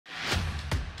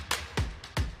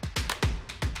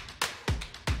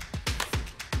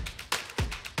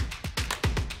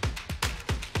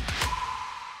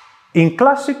In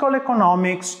classical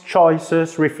economics,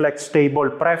 choices reflect stable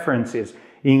preferences,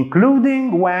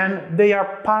 including when they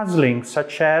are puzzling,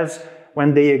 such as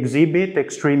when they exhibit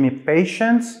extreme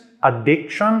impatience,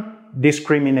 addiction,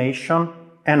 discrimination,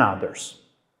 and others.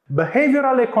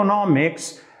 Behavioral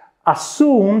economics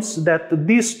assumes that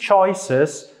these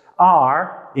choices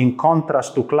are, in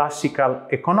contrast to classical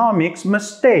economics,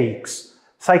 mistakes,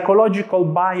 psychological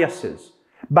biases,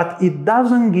 but it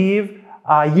doesn't give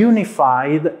a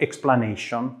unified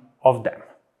explanation of them.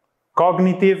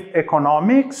 Cognitive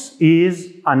economics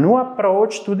is a new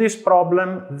approach to this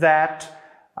problem that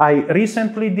I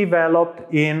recently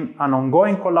developed in an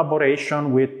ongoing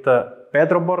collaboration with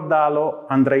Pedro Bordalo,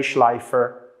 Andrei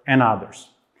Schleifer, and others.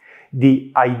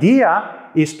 The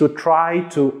idea is to try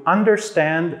to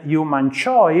understand human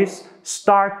choice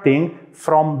starting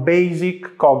from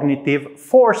basic cognitive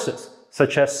forces,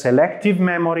 such as selective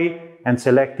memory and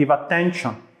selective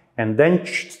attention, and then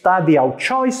study how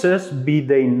choices, be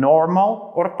they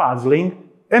normal or puzzling,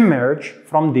 emerge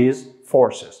from these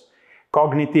forces.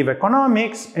 Cognitive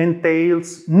economics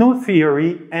entails new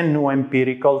theory and new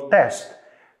empirical tests.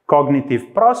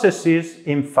 Cognitive processes,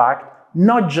 in fact,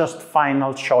 not just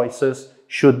final choices,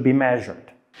 should be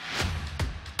measured.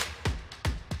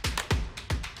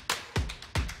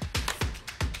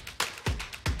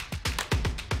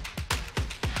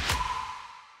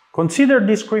 Consider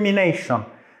discrimination.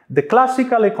 The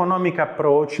classical economic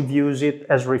approach views it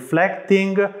as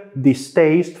reflecting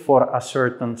distaste for a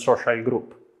certain social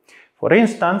group. For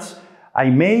instance, I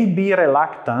may be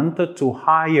reluctant to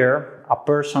hire a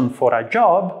person for a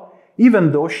job,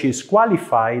 even though she is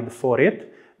qualified for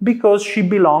it, because she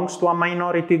belongs to a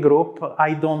minority group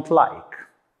I don't like.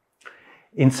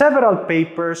 In several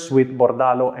papers with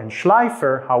Bordalo and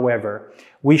Schleifer, however,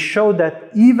 we show that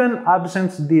even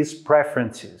absent these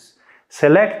preferences,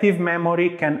 selective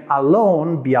memory can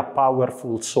alone be a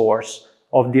powerful source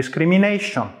of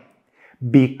discrimination,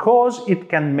 because it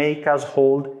can make us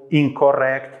hold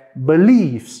incorrect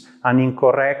beliefs, an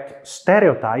incorrect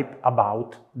stereotype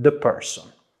about the person.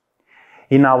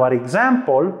 In our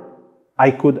example,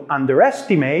 I could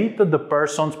underestimate the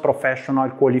person's professional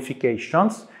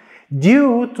qualifications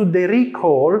due to the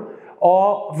recall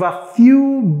of a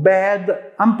few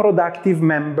bad, unproductive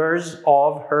members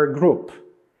of her group.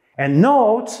 And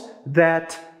note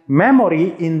that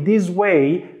memory in this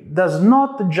way does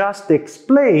not just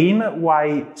explain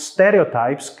why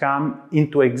stereotypes come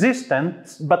into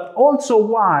existence, but also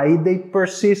why they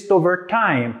persist over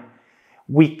time.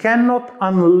 We cannot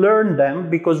unlearn them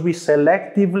because we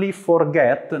selectively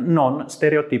forget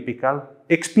non-stereotypical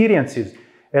experiences,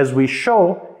 as we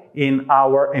show in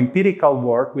our empirical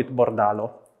work with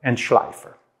Bordalo and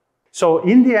Schleifer. So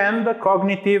in the end,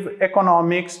 cognitive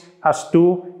economics has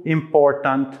two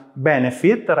important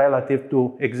benefits relative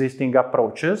to existing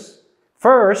approaches.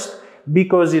 First,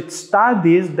 because it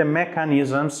studies the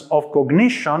mechanisms of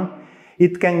cognition,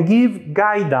 it can give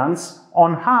guidance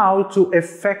on how to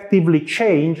effectively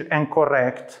change and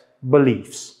correct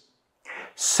beliefs.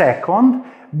 Second,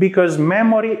 because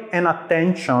memory and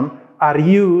attention are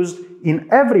used in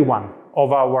every one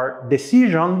of our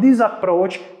decisions, this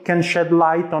approach can shed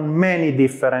light on many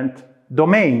different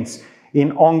domains.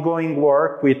 In ongoing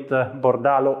work with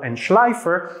Bordalo and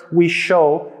Schleifer, we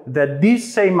show that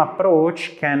this same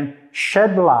approach can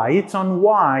shed light on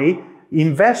why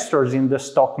investors in the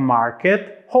stock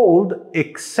market hold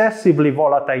excessively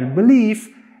volatile beliefs,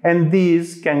 and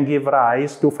these can give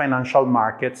rise to financial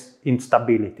markets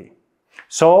instability.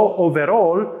 So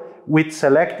overall, with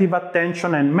selective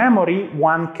attention and memory,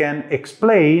 one can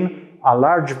explain a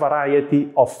large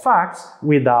variety of facts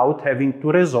without having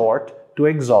to resort to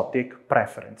exotic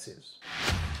preferences.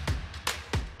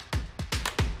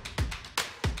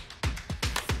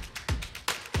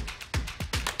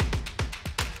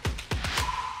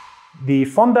 The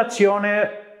Fondazione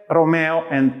Romea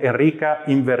and Enrica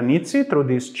Invernizzi, through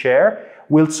this chair,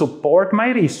 will support my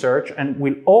research and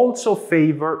will also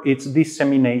favor its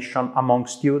dissemination among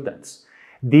students.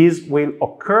 This will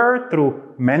occur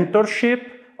through mentorship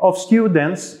of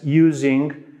students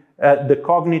using the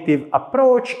cognitive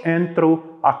approach and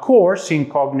through a course in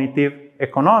cognitive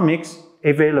economics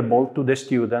available to the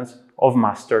students of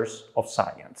Masters of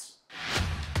Science.